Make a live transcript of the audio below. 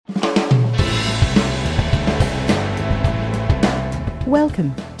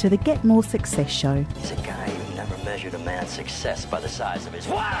Welcome to the Get More Success Show. He's a guy who never measured a man's success by the size of his...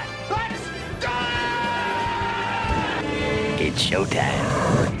 What? Let's go! It's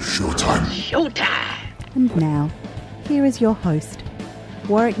showtime. Showtime. And now, here is your host,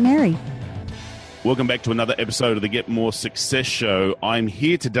 Warwick Merry. Welcome back to another episode of the Get More Success Show. I'm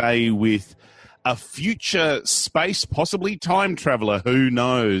here today with a future space, possibly time traveler, who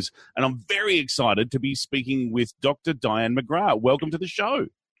knows? And I'm very excited to be speaking with Dr. Diane McGrath. Welcome to the show.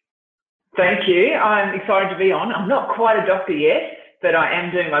 Thank you. I'm excited to be on. I'm not quite a doctor yet, but I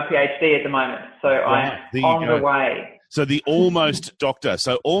am doing my PhD at the moment, so I'm on the way. So the almost doctor,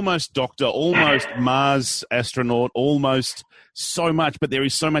 almost Mars astronaut, almost so much, but there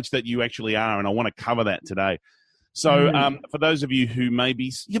is so much that you actually are, and I want to cover that today. So for those of you who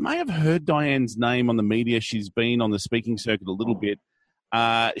you may have heard Diane's name on the media. She's been on the speaking circuit a little bit.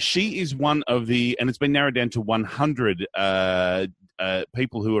 She is one of the, and it's been narrowed down to 100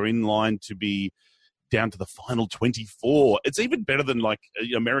 people who are in line to be down to the final 24. It's even better than like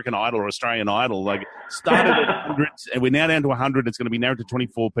American Idol or Australian Idol. Like started at 100 and we're now down to 100. It's going to be narrowed to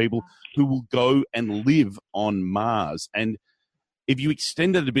 24 people who will go and live on Mars. And if you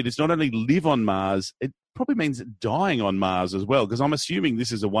extend it a bit, it's not only live on Mars, it probably means dying on Mars as well, because I'm assuming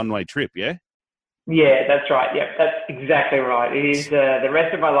this is a one-way trip, yeah? Yeah, that's right. Yeah, that's exactly right. It is the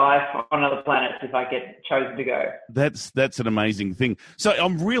rest of my life on other planets if I get chosen to go. That's an amazing thing. So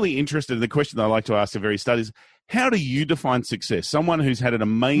I'm really interested in the question that I like to ask at very start is, how do you define success? Someone who's had an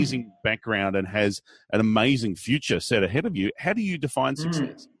amazing background and has an amazing future set ahead of you, how do you define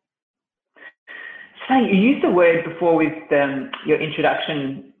success? So you used the word before with your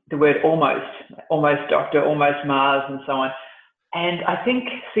introduction, the word almost doctor, almost Mars and so on. And I think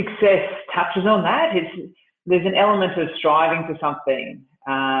success touches on that. There's an element of striving for something.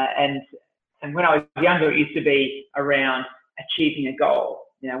 And when I was younger, it used to be around achieving a goal,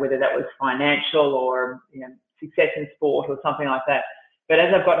 whether that was financial or success in sport or something like that. But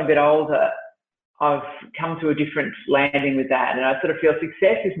as I've gotten a bit older, I've come to a different landing with that. And I sort of feel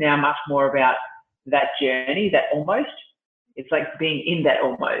success is now much more about that journey, that almost. It's like being in that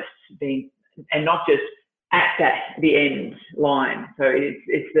almost, and not just at the end line. So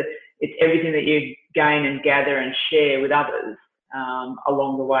it's everything that you gain and gather and share with others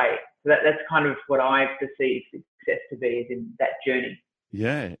along the way. So that's kind of what I perceive success to be, is in that journey.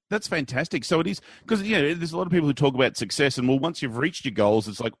 Yeah, that's fantastic. So it is, because there's a lot of people who talk about success, and once you've reached your goals,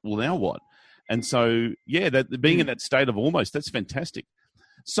 it's like, well, now what? And so that being in that state of almost, that's fantastic.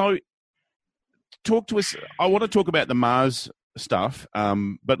 So talk to us. I want to talk about the Mars stuff,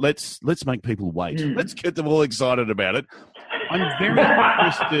 but let's make people wait. Let's get them all excited about it. I'm very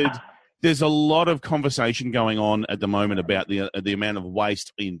interested. There's a lot of conversation going on at the moment about the amount of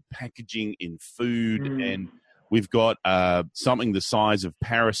waste in packaging, in food, and we've got something the size of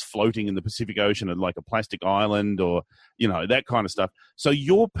Paris floating in the Pacific Ocean at like a plastic island, or that kind of stuff. So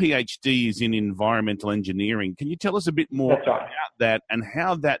your PhD is in environmental engineering. Can you tell us a bit more about that, and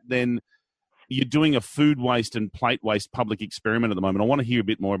how that then? You're doing a food waste and plate waste public experiment at the moment. I want to hear a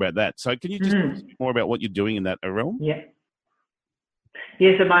bit more about that. So can you just tell us a bit more about what you're doing in that realm? Yeah,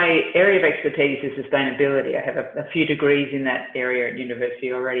 so my area of expertise is sustainability. I have a few degrees in that area at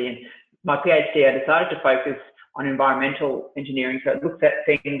university already. And my PhD, I decided to focus on environmental engineering. So it looks at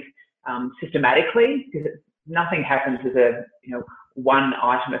things systematically, because nothing happens as one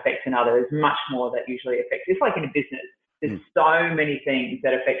item affects another. There's much more that usually affects. It's like in a business. There's so many things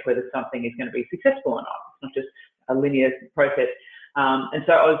that affect whether something is going to be successful or not. It's not just a linear process. And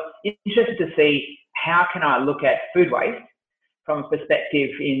so I was interested to see, how can I look at food waste from a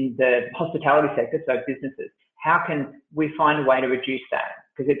perspective in the hospitality sector, so businesses. How can we find a way to reduce that?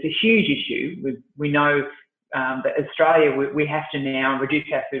 Because it's a huge issue. We know that Australia, we have to now reduce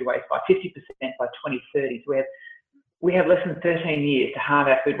our food waste by 50% by 2030. So we have less than 13 years to halve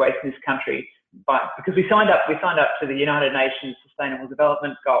our food waste in this country. But because we signed up to the United Nations Sustainable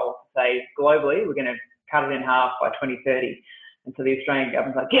Development Goal to say globally we're going to cut it in half by 2030, and so the Australian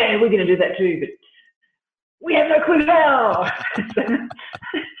government's like, yeah, we're going to do that too, but we have no clue how.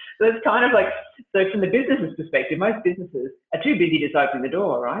 So it's kind of like, so from the business's perspective, most businesses are too busy just opening the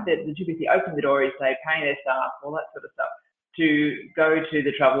door, right? They're too busy opening the door, say, paying their staff, all that sort of stuff, to go to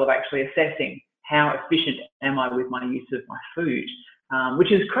the trouble of actually assessing how efficient am I with my use of my food,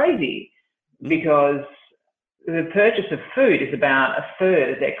 which is crazy. Because the purchase of food is about a third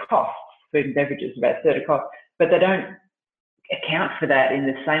of their costs. Food and beverages about a third of cost, but they don't account for that in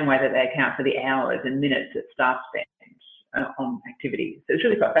the same way that they account for the hours and minutes that staff spend on activities. So it's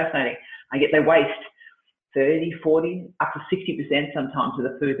really quite fascinating. I get they waste 30, 40, up to 60% sometimes of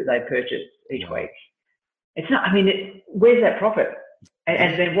the food that they purchase each week. It's not, where's that profit?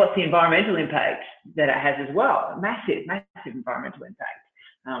 And then what's the environmental impact that it has as well? Massive environmental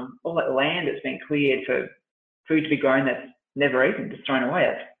impact. All that land that's been cleared for food to be grown that's never eaten, just thrown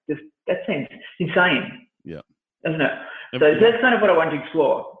away. That seems insane. Yeah. Doesn't it? So that's kind of what I wanted to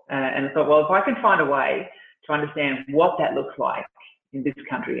explore. And I thought, well, if I can find a way to understand what that looks like in this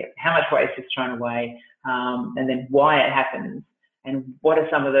country, how much waste is thrown away, and then why it happens, and what are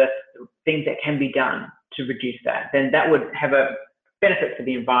some of the things that can be done to reduce that, then that would have a benefit for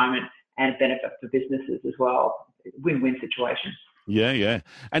the environment and benefit for businesses as well. Win-win situation. Yeah.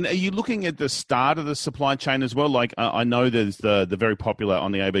 And are you looking at the start of the supply chain as well? Like I know there's the very popular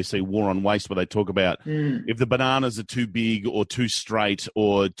on the ABC War on Waste where they talk about if the bananas are too big or too straight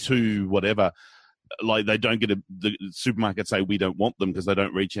or too whatever, like they don't get the supermarket say we don't want them because they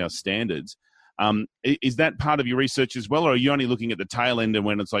don't reach our standards. Is that part of your research as well, or are you only looking at the tail end and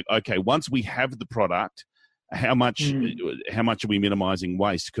when it's like, okay, once we have the product, how much are we minimizing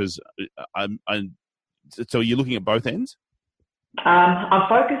waste? Because so you're looking at both ends? I'm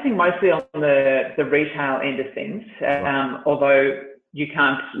focusing mostly on the retail end of things, although you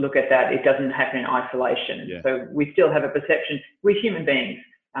can't look at that. It doesn't happen in isolation. Yeah. So we still have a perception. We're human beings.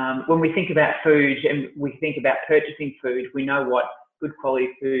 When we think about food and we think about purchasing food, we know what good quality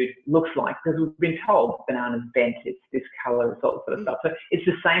food looks like because we've been told banana's bent, it's this colour, it's all that sort of stuff. So it's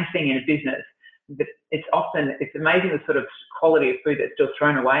the same thing in a business. But it's amazing the sort of quality of food that's still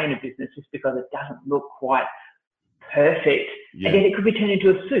thrown away in a business just because it doesn't look quite perfect. Yeah. And then it could be turned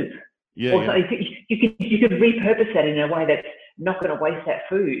into a soup. Yeah, or you could repurpose that in a way that's not going to waste that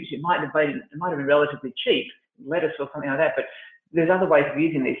food. It might have been relatively cheap, lettuce or something like that, but there's other ways of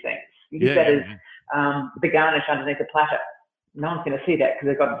using these things. You use that as the garnish underneath the platter. No one's going to see that because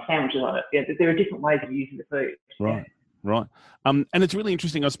they've got sandwiches on it. Yeah, there are different ways of using the food. Right. Right. And it's really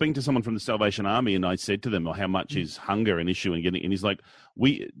interesting. I was speaking to someone from the Salvation Army and I said to them, how much is hunger an issue and he's like,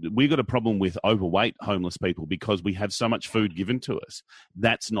 we got a problem with overweight homeless people because we have so much food given to us.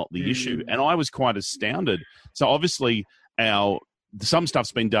 That's not the issue. And I was quite astounded. So obviously some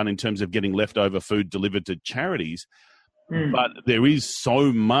stuff's been done in terms of getting leftover food delivered to charities, but there is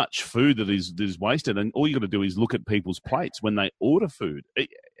so much food that is wasted. And all you got to do is look at people's plates when they order food.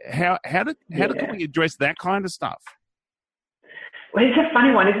 How can we address that kind of stuff? Well, it's a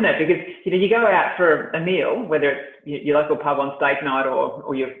funny one, isn't it? Because, you go out for a meal, whether it's your local pub on steak night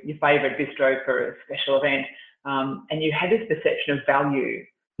or your favourite bistro for a special event, and you have this perception of value.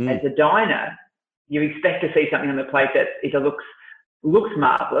 As a diner, you expect to see something on the plate that either looks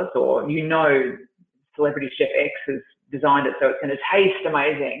marvellous or celebrity chef X has designed it so it's going to taste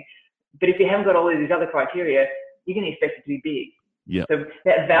amazing. But if you haven't got all of these other criteria, you're going to expect it to be big. Yeah. So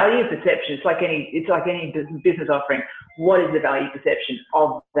that value perception, it's like any business offering. What is the value perception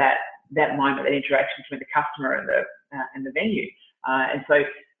of that moment, that interaction between the customer and the venue? And so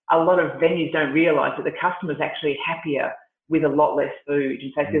a lot of venues don't realise that the customer's actually happier with a lot less food.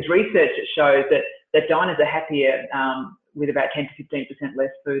 In fact, there's research that shows that diners are happier with about 10 to 15%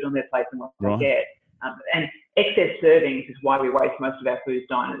 less food on their plate than what they get. And excess servings is why we waste most of our food as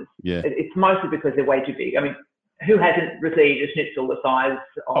diners. Yeah. It's mostly because they're way too big. I mean, who hasn't received a schnitzel the size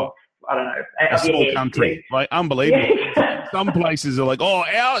of, I don't know, a small country? Like, unbelievable. Yeah. Some places are like,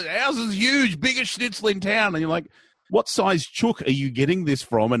 ours is huge, biggest schnitzel in town. And you're like, what size chook are you getting this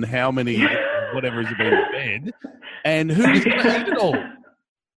from and how many, whatever is being fed? And who is going to eat it all?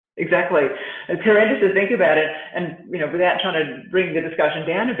 Exactly. It's horrendous to think about it. And, without trying to bring the discussion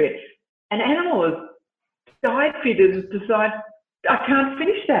down a bit, an animal has died for you to decide, I can't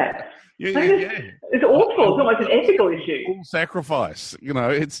finish that. Yeah. It's awful. It's almost an ethical issue. Full sacrifice.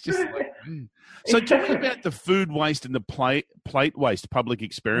 It's just like... So tell me about the food waste and the plate waste public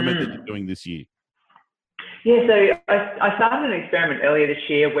experiment that you're doing this year. Yeah, so I started an experiment earlier this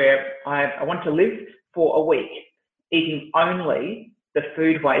year where I want to live for a week eating only the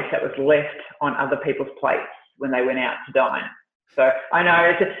food waste that was left on other people's plates when they went out to dine. So I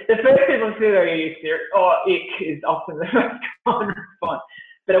know the first people feel very used to ick is often the most common response.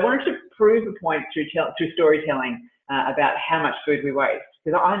 But I wanted to prove a point through storytelling about how much food we waste.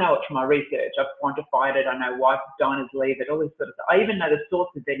 Because I know it from my research. I've quantified it. I know why diners leave it, all this sort of stuff. I even know the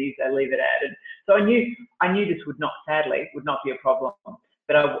sorts of venues they leave it at. And so I knew this would not be a problem.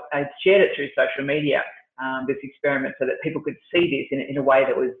 But I shared it through social media, this experiment, so that people could see this in a way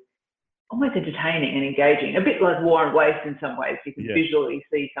that was almost entertaining and engaging, a bit like War and Waste in some ways. You can visually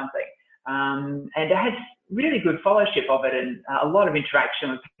see something. And it had really good followership of it and a lot of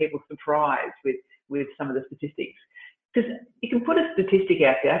interaction with people surprised with some of the statistics. Because you can put a statistic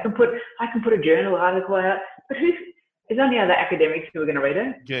out there. I can put a journal article out, but there's only other academics who are going to read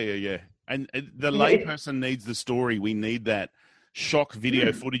it. Yeah. And the layperson needs the story. We need that shock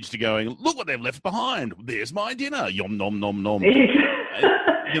video footage to going, look what they've left behind. There's my dinner. Yum, nom, nom, nom.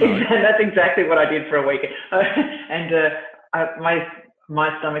 That's exactly what I did for a week.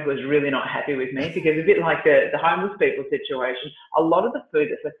 My stomach was really not happy with me because a bit like the homeless people situation, a lot of the food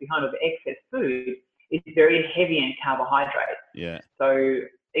that's left behind, or the excess food, is very heavy in carbohydrates. Yeah. So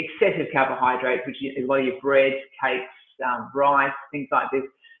excessive carbohydrates, which is a lot of your bread, cakes, rice, things like this,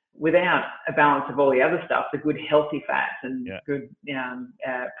 without a balance of all the other stuff, the good healthy fats and good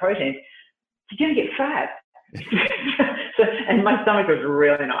proteins, you're going to get fat. And my stomach was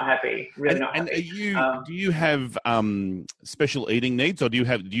really not happy. And do you have special eating needs, or do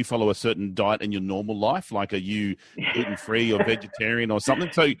you follow a certain diet in your normal life? Like, are you gluten free or vegetarian or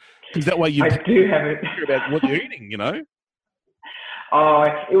something? So, because that way you do have it about what you're eating, you know. Oh,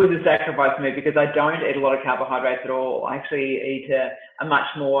 it was a sacrifice for me because I don't eat a lot of carbohydrates at all. I actually eat a much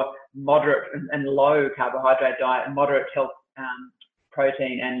more moderate and low carbohydrate diet, moderate health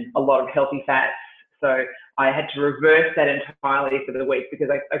protein, and a lot of healthy fats. So I had to reverse that entirely for the week because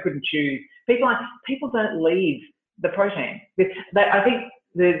I couldn't choose. People don't leave the protein. I think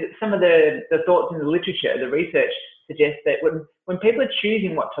some of the thoughts in the literature, the research suggests that when people are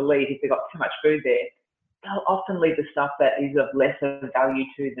choosing what to leave, if they've got too much food there, they'll often leave the stuff that is of lesser value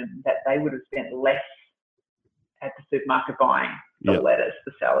to them, that they would have spent less at the supermarket buying, the lettuce,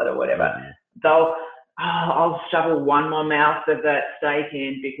 the salad or whatever. I'll shovel one more mouth of that steak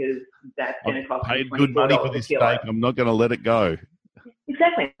in because that's going to cost me $24 paid good money for this steak. I'm not going to let it go.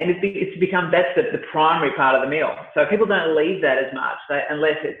 Exactly. And it's become, that's the primary part of the meal. So people don't leave that as much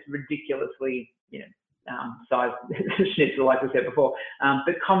unless it's ridiculously, size schnitzel, like we said before.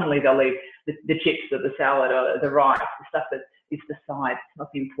 But commonly they'll leave the chips or the salad or the rice, the stuff that is the side. It's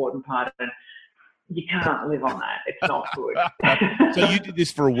not the important part. And you can't live on that. It's not good. So you did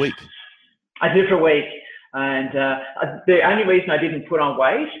this for a week? I did it for a week. And the only reason I didn't put on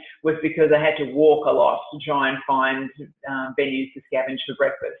weight was because I had to walk a lot to try and find venues to scavenge for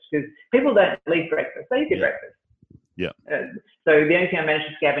breakfast, because people don't leave breakfast. They eat breakfast. Yeah. So the only thing I managed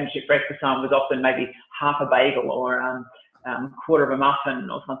to scavenge at breakfast time was often maybe half a bagel or quarter of a muffin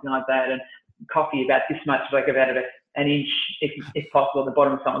or something like that, and coffee about this much, like about an inch, if possible, at the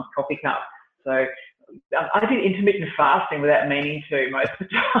bottom of someone's coffee cup. So I did intermittent fasting without meaning to most of the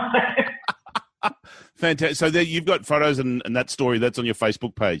time. Fantastic. So there you've got photos and that story that's on your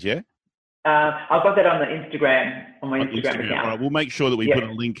Facebook page, yeah? I've got that on my Instagram account. All right, we'll make sure that we put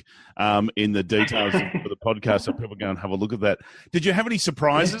a link in the details for the podcast so people go and have a look at that. Did you have any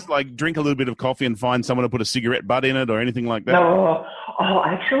surprises, like drink a little bit of coffee and find someone to put a cigarette butt in it or anything like that? No.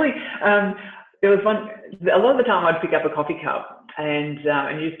 Actually, there was one. A lot of the time I'd pick up a coffee cup and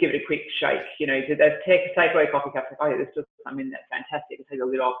you just give it a quick shake. Take away coffee cups. Like, oh yeah, there's still some in there. Fantastic. You take the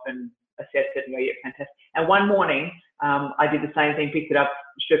lid off and assess it and go, yeah, fantastic. And one morning, I did the same thing, picked it up,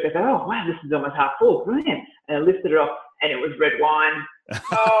 shook it, oh wow, this is almost half full, brilliant. And I lifted it off and it was red wine.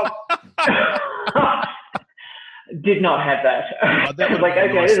 Did not have that. That was like,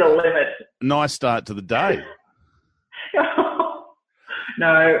 okay, there's a limit. Nice start to the day.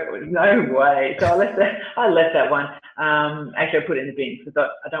 No way. So I left that one. Actually, I put it in the bin because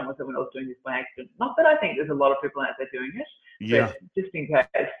I don't want someone else doing this by accident. Not that I think there's a lot of people out there doing it, but just in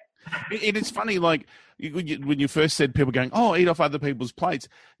case. It is funny, like when you first said people going, oh, eat off other people's plates.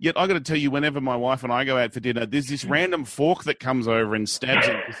 Yet I got to tell you, whenever my wife and I go out for dinner, there's this random fork that comes over and stabs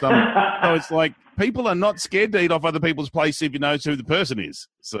into something. So it's like people are not scared to eat off other people's plates if you know who the person is.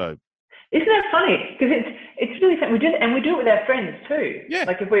 So isn't that funny? Because it's really fun. We do it with our friends too. Yeah.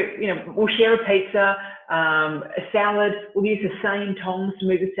 Like if we'll share a pizza, a salad. We'll use the same tongs to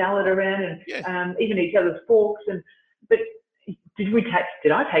move the salad around, and even each other's forks. But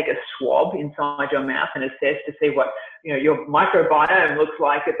did I take a swab inside your mouth and assess to see what your microbiome looks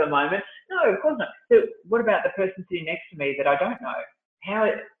like at the moment? No, of course not. So what about the person sitting next to me that I don't know? How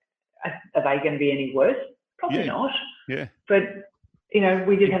are they going to be any worse? Probably not. Yeah. But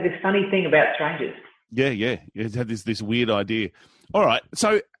we did have this funny thing about strangers. Yeah. It had this weird idea. All right.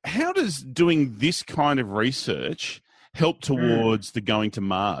 So how does doing this kind of research help towards the going to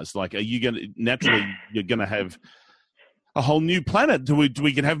Mars? Like, are you going to naturally you're going to have a whole new planet? Do we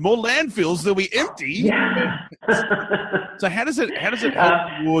can have more landfills that we empty? Yeah. So how does it help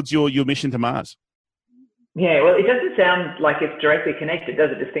towards your mission to Mars? Yeah, well, it doesn't sound like it's directly connected,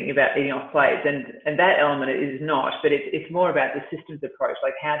 does it? Just thinking about eating off plates, and that element is not. But it's more about the systems approach.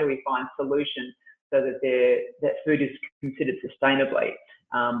 Like, how do we find solutions so that food is considered sustainably?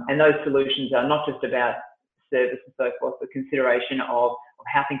 And those solutions are not just about service and so forth, but consideration of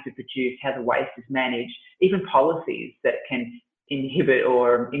how things are produced, how the waste is managed, even policies that can inhibit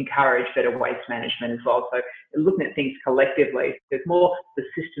or encourage better waste management as well. So looking at things collectively, there's more the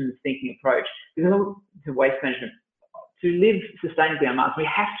systems thinking approach. Because to waste management, to live sustainably on Mars, we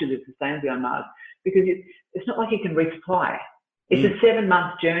have to live sustainably on Mars because it's not like you can resupply. It's a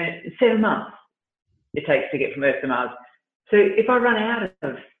 7-month journey, 7 months it takes to get from Earth to Mars. So if I run out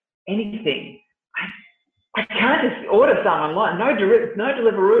of anything, I can't just order some online. No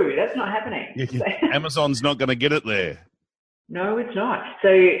Deliveroo. That's not happening. Amazon's not going to get it there. No, it's not. So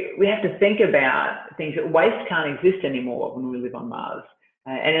we have to think about things that waste can't exist anymore when we live on Mars.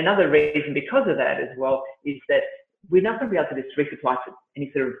 And another reason because of that as well is that we're not going to be able to just resupply for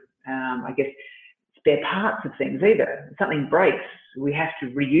any sort of, spare parts of things either. If something breaks, we have to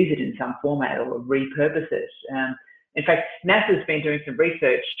reuse it in some format or repurpose it. In fact, NASA's been doing some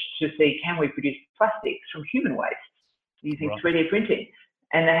research to see can we produce plastics from human waste using 3D printing.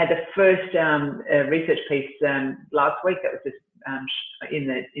 And they had the first research piece last week that was just in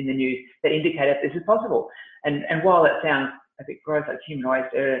the news that indicated this is possible. And while that sounds a bit gross, like human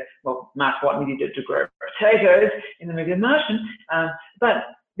waste, Mark Watney did it to grow potatoes in the movie The Martian. But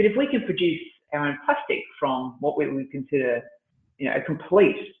if we can produce our own plastic from what we would consider, a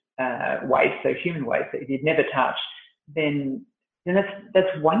complete waste, so human waste that you'd never touch, then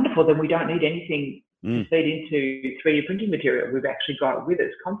that's wonderful. Then we don't need anything to feed into 3D printing material. We've actually got it with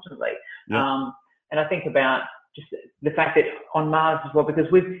us constantly. Yeah. And I think about just the fact that on Mars as well, because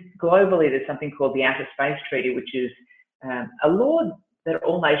globally there's something called the Outer Space Treaty, which is a law that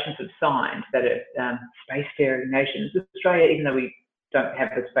all nations have signed, that are spacefaring nations. Australia, even though we don't have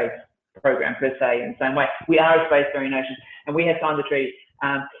the space program per se in the same way, we are a spacefaring nation, and we have signed the treaty.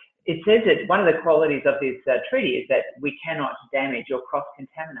 It says that one of the qualities of this treaty is that we cannot damage or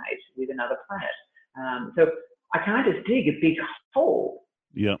cross-contaminate with another planet. So I can't just dig a big hole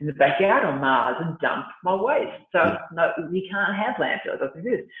in the backyard on Mars and dump my waste. So no, we can't have landfills like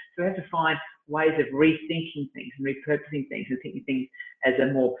this. So we have to find ways of rethinking things and repurposing things and thinking things as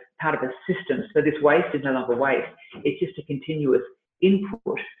a more part of a system. So this waste is no longer waste. It's just a continuous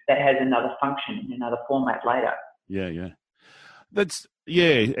input that has another function in another format later.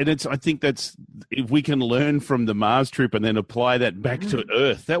 I think that's, if we can learn from the Mars trip and then apply that back to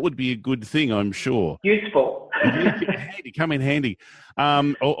Earth, that would be a good thing, I'm sure. Useful. Come in handy.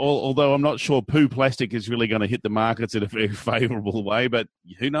 Although I'm not sure poo plastic is really going to hit the markets in a very favourable way, but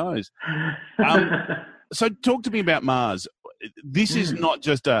who knows? So talk to me about Mars. This is not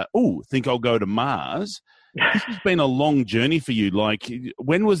just think I'll go to Mars. This has been a long journey for you. Like,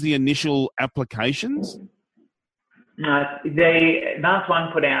 when was the initial applications? Mars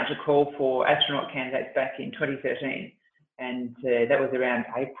One put out a call for astronaut candidates back in 2013, and that was around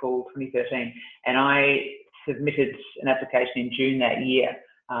April 2013. And I submitted an application in June that year.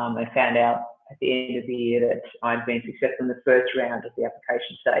 I found out at the end of the year that I'd been successful in the first round of the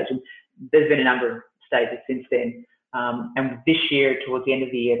application stage, and there's been a number of stages since then. And this year, towards the end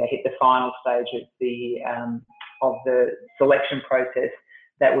of the year, they hit the final stage of the selection process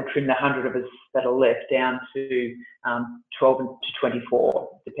that would trim the 100 of us that are left down to 12 to 24,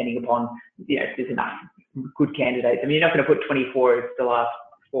 depending upon, if there's enough good candidates. I mean, you're not going to put 24 as the last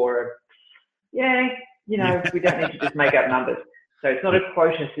four. We don't need to just make up numbers. So it's not a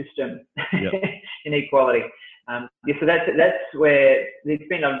quota system in equality. So that's where it's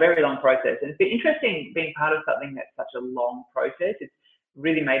been a very long process. And it's been interesting being part of something that's such a long process. It's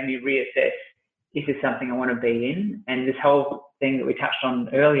really made me reassess, is this something I want to be in? And this whole thing that we touched on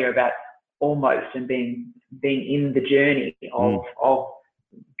earlier about almost and being in the journey of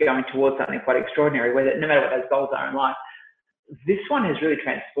going towards something quite extraordinary, whether no matter what those goals are in life, this one has really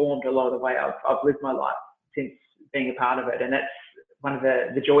transformed a lot of the way I've lived my life since being a part of it. And that's one of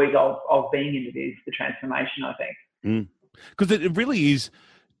the joys of being into this, the transformation, I think. Because it really is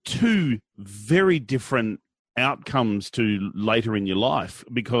two very different outcomes to later in your life,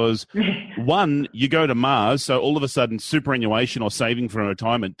 because one, you go to Mars, so all of a sudden superannuation or saving for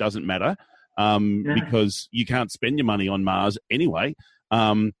retirement doesn't matter, because you can't spend your money on Mars anyway.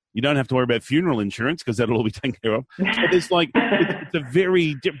 You don't have to worry about funeral insurance because that'll all be taken care of. But it's like, it's a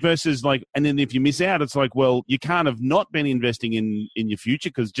very versus like, and then if you miss out, it's like, well, you can't have not been investing in your future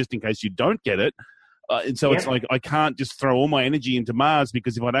because just in case you don't get it. And so it's like, I can't just throw all my energy into Mars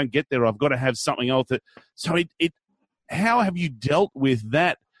because if I don't get there, I've got to have something else. How have you dealt with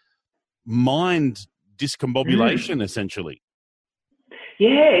that mind discombobulation essentially? Yeah,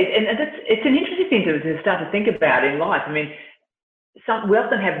 and it's an interesting thing to start to think about in life. I mean, we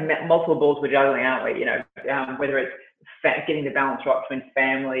often have multiple balls we're juggling, aren't we? Whether it's getting the balance right between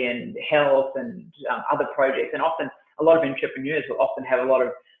family and health and other projects. And often a lot of entrepreneurs will often have a lot of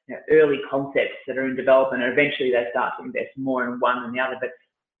early concepts that are in development, and eventually they start to invest more in one than the other, but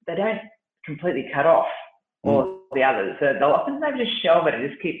they don't completely cut off all the others. So they'll often maybe just shelve it and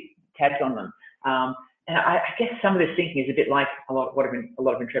just keep tabs on them. And I guess some of this thinking is a bit like a lot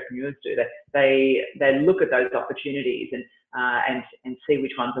of entrepreneurs do. They look at those opportunities and see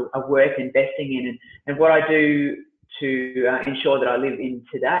which ones are worth investing in. And what I do to ensure that I live in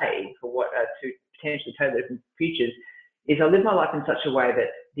today for what to potentially totally different futures is I live my life in such a way that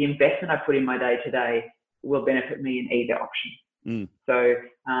the investment I put in my day today will benefit me in either option. So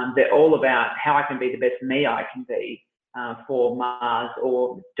they're all about how I can be the best me I can be for Mars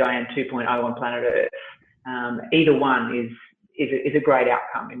or Diane 2.0 on planet Earth. Either one is a great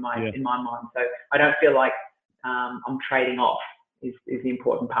outcome in my mind. So I don't feel like I'm trading off is the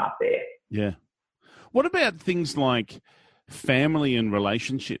important part there. Yeah. What about things like family and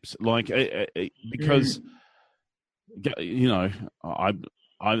relationships? Like, because, you know,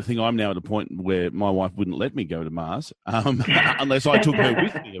 I think I'm now at a point where my wife wouldn't let me go to Mars, unless I took her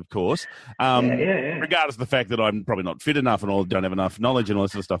with me, of course, regardless of the fact that I'm probably not fit enough and don't have enough knowledge and all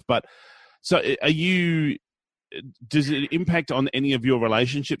this sort of stuff. But so does it impact on any of your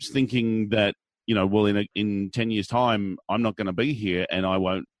relationships thinking that, you know, well, in 10 years' time, I'm not going to be here and I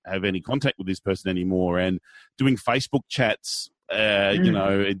won't have any contact with this person anymore, and doing Facebook chats, you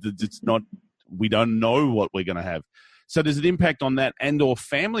know, it's not, we don't know what we're going to have. So does it impact on that and or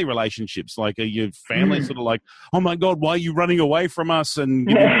family relationships? Like, are your family sort of like, oh my God, why are you running away from us, and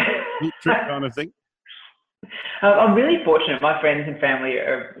you know, trip kind of thing? I'm really fortunate. My friends and family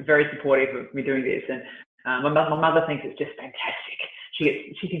are very supportive of me doing this, and my mother thinks it's just fantastic.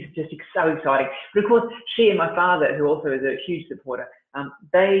 She thinks it's just so exciting. But of course, she and my father, who also is a huge supporter,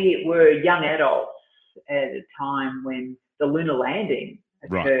 they were young adults at a time when the lunar landing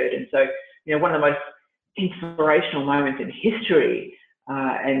occurred. And so, you know, one of the most inspirational moments in history,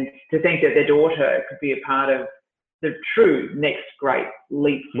 and to think that their daughter could be a part of the true next great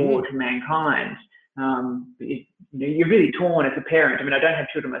leap forward to mankind. You're really torn as a parent. I mean, I don't have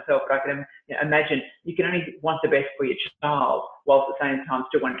children myself, but I can imagine you can only want the best for your child while at the same time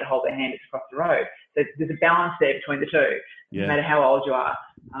still wanting to hold their hand across the road. So there's a balance there between the two, no matter how old you are.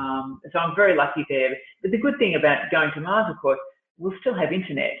 So I'm very lucky there. But the good thing about going to Mars, of course, we'll still have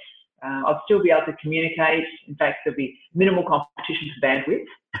internet. I'll still be able to communicate. In fact, there'll be minimal competition for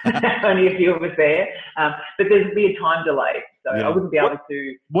bandwidth. Only a few of us there. But there'll be a time delay. So I wouldn't be able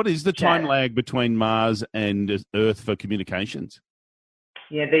to... What is the time lag between Mars and Earth for communications?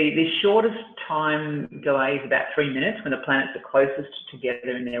 Yeah, the shortest time delay is about 3 minutes when the planets are closest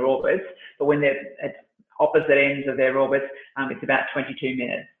together in their orbits. But when they're at opposite ends of their orbits, it's about 22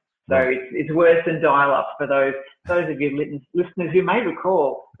 minutes. So it's worse than dial-up for those of you listeners who may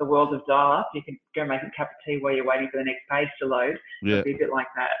recall the world of dial-up. You can go make a cup of tea while you're waiting for the next page to load. It'll be a bit like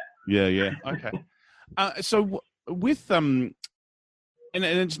that. Yeah. Okay. So with and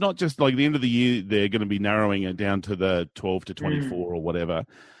it's not just like the end of the year they're going to be narrowing it down to the 12 to 24 or whatever.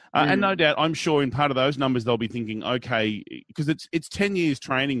 And no doubt, I'm sure in part of those numbers they'll be thinking, okay, because it's 10 years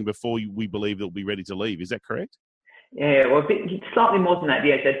training before we believe they'll be ready to leave. Is that correct? Yeah, well, slightly more than that.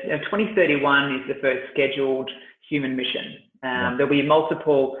 Yeah, so 2031 is the first scheduled human mission. There'll be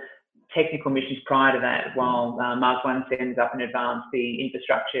multiple technical missions prior to that while Mars One sends up in advance the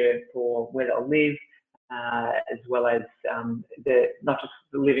infrastructure for where they'll live, as well as not just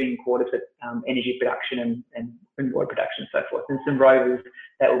the living quarters, but energy production and water production and so forth. And some rovers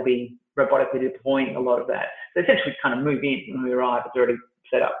that will be robotically deploying a lot of that. So essentially kind of move in when we arrive. It's already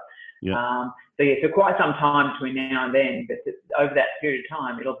set up. So quite some time between now and then, but over that period of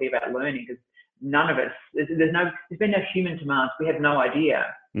time, it'll be about learning, because none of us, there's been no human to Mars. We have no idea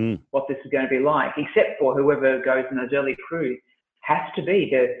what this is going to be like, except for whoever goes in those early crews has to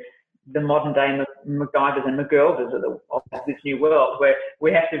be the modern day MacGyvers and MacGyvers of this new world, where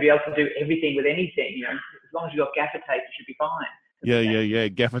we have to be able to do everything with anything. You know, as long as you've got gaffer tape, you should be fine. Yeah.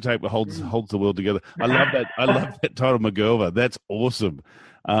 Gaffer tape holds the world together. I love that. I love that title, MacGyver. That's awesome.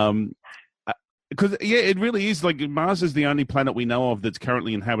 Because it really is, like, Mars is the only planet we know of that's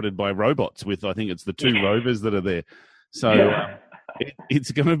currently inhabited by robots. With, I think it's the 2 rovers that are there. So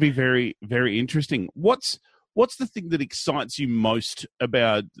it's going to be very, very interesting. What's the thing that excites you most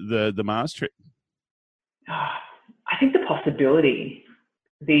about the Mars trip? I think the possibility,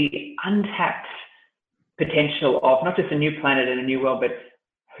 the untapped potential of not just a new planet and a new world, but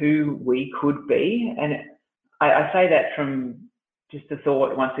who we could be. And I say that from just the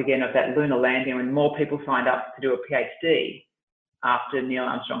thought, once again, of that lunar landing, when more people signed up to do a PhD after Neil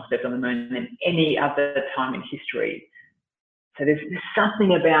Armstrong stepped on the moon than any other time in history. So there's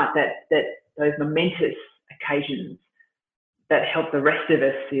something about that those momentous occasions that help the rest of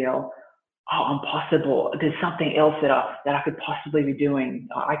us feel, oh, I'm possible. There's something else that I could possibly be doing.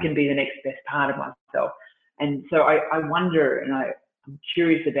 I can be the next best part of myself. And so I wonder, and I'm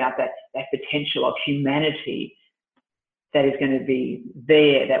curious about that potential of humanity that is going to be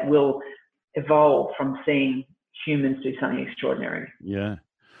there, that will evolve from seeing humans do something extraordinary. Yeah.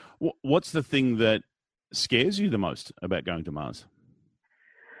 What's the thing that scares you the most about going to Mars?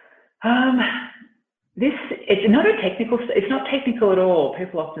 It's not it's not technical at all.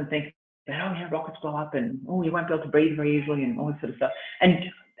 People often think that, oh, yeah, rockets blow up and, oh, you won't be able to breathe very easily and all this sort of stuff. And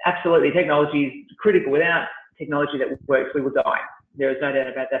absolutely, technology is critical. Without technology that works, we will die. There is no doubt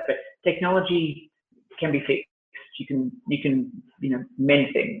about that. But technology can be fixed. You can mend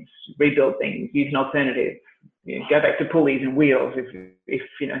things, rebuild things, use an alternative, go back to pulleys and wheels if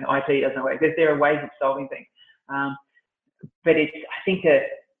IT doesn't work. There are ways of solving things. But I think that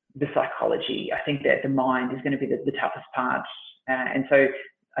the psychology, I think that the mind is going to be the toughest part. And so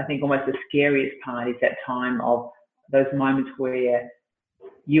I think almost the scariest part is that time of those moments where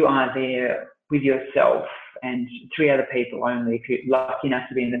you are there with yourself and 3 other people only, if you're lucky enough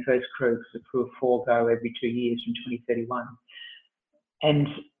to be in the first crew, because the crew of 4 go every 2 years from 2031. And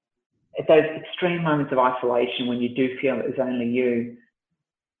at those extreme moments of isolation, when you do feel it's only you,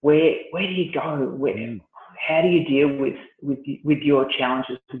 where do you go? How do you deal with your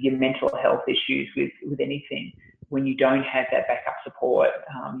challenges, with your mental health issues, with anything, when you don't have that backup support?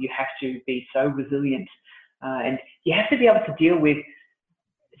 You have to be so resilient, and you have to be able to deal with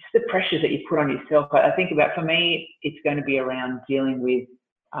the pressures that you put on yourself. But I think for me, it's going to be around dealing with,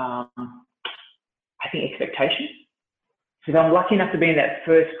 I think, expectations. So if I'm lucky enough to be in that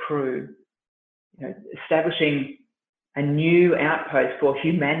first crew, establishing a new outpost for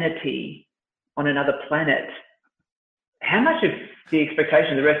humanity on another planet, how much of the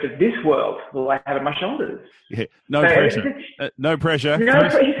expectation of the rest of this world will I have on my shoulders? Yeah, no pressure. No pressure.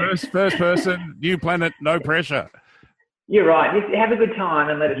 First person, new planet, no pressure. You're right. Just have a good time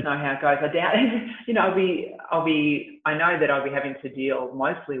and let us know how it goes. I doubt, I know that I'll be having to deal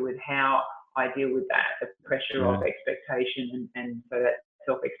mostly with how I deal with that, the pressure of expectation and so that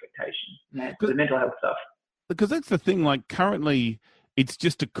self-expectation, the mental health stuff. Because that's the thing, like currently it's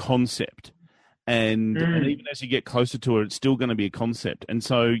just a concept. And even as you get closer to it, it's still going to be a concept. And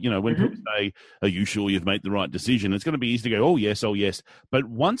so, when people say, are you sure you've made the right decision? It's going to be easy to go, oh, yes. But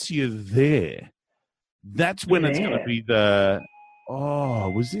once you're there, that's when it's going to be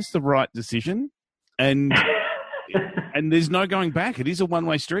was this the right decision? And and there's no going back. It is a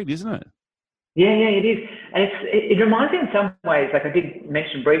one-way street, isn't it? Yeah, it is. And it reminds me in some ways, like I did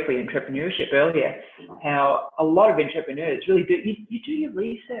mention briefly entrepreneurship earlier, how a lot of entrepreneurs really do, you do your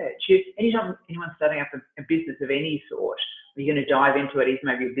research. Anytime anyone's starting up a business of any sort, you're going to dive into it, even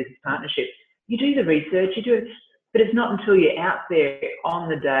maybe a business partnership, you do the research, you do it. But it's not until you're out there on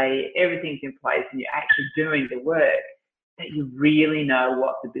the day, everything's in place and you're actually doing the work that you really know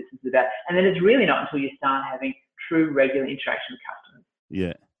what the business is about. And then it's really not until you start having true regular interaction with customers.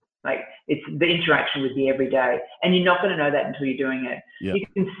 Yeah. Like it's the interaction with the everyday. And you're not going to know that until you're doing it. Yep. You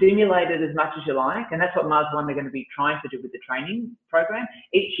can simulate it as much as you like. And that's what Mars One are going to be trying to do with the training program.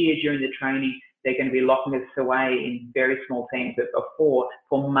 Each year during the training, they're going to be locking us away in very small teams of 4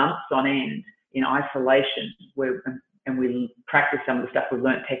 for months on end in isolation, and we practice some of the stuff we've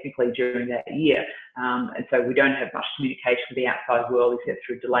learned technically during that year. And so we don't have much communication with the outside world except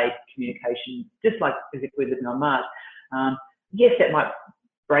through delayed communication, just like as if we're living on Mars. Yes, that might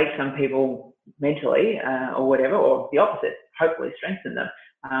break some people mentally or whatever, or the opposite, hopefully strengthen them.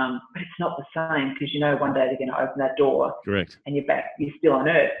 But it's not the same because one day they're going to open that door. Correct. And you're back, you're still on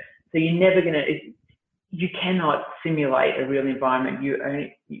Earth. So you're never going to, you cannot simulate a real environment. You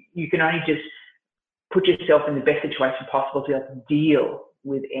can only just put yourself in the best situation possible to be able to deal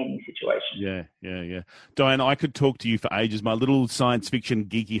with any situation. Yeah. Diane, I could talk to you for ages. My little science fiction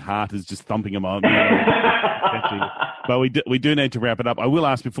geeky heart is just thumping a moment. But we do need to wrap it up. I will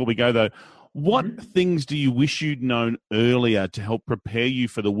ask before we go, though, what things do you wish you'd known earlier to help prepare you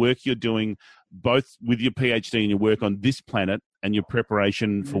for the work you're doing, both with your PhD and your work on this planet and your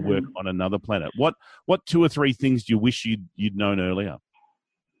preparation for work on another planet? What 2 or 3 things do you wish you'd known earlier?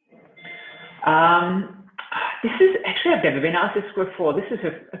 This is actually, I've never been asked this before. This is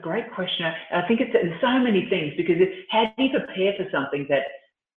a great question. And I think there's so many things because how do you prepare for something that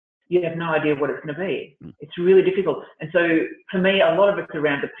you have no idea what it's going to be? It's really difficult. And so for me, a lot of it's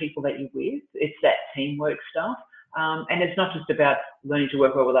around the people that you're with. It's that teamwork stuff. And it's not just about learning to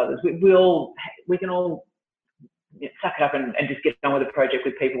work well with others. We can all suck it up and just get on with a project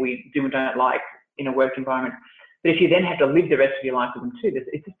with people we do and don't like in a work environment. But if you then have to live the rest of your life with them too,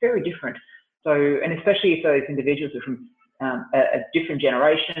 it's very different. So, and especially if those individuals are from different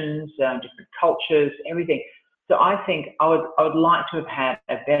generations, different cultures, everything. So I think I would like to have had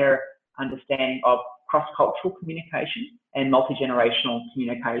a better understanding of cross-cultural communication and multi-generational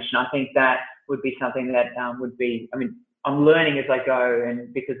communication. I think that would be something that would be, I mean, I'm learning as I go,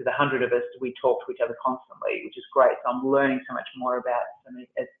 and because of the 100 of us, we talk to each other constantly, which is great. So I'm learning so much more about so many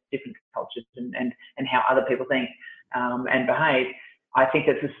different cultures and how other people think and behave. I think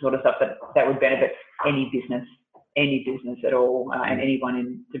that's the sort of stuff that would benefit any business at all, and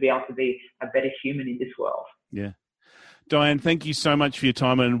anyone to be able to be a better human in this world. Yeah. Diane, thank you so much for your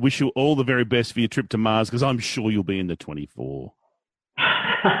time, and wish you all the very best for your trip to Mars, because I'm sure you'll be in the 24.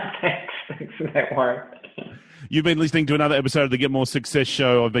 Thanks for that, Warwick. You've been listening to another episode of the Get More Success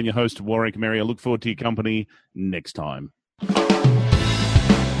Show. I've been your host, Warwick Merry. I look forward to your company next time.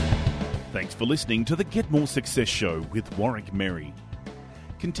 Thanks for listening to the Get More Success Show with Warwick Merry.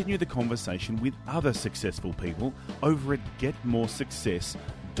 Continue the conversation with other successful people over at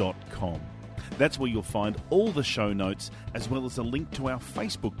getmoresuccess.com. That's where you'll find all the show notes, as well as a link to our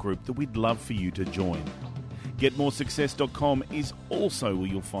Facebook group that we'd love for you to join. GetMoreSuccess.com is also where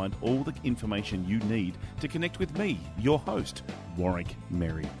you'll find all the information you need to connect with me, your host, Warwick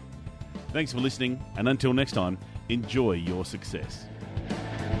Merry. Thanks for listening, and until next time, enjoy your success.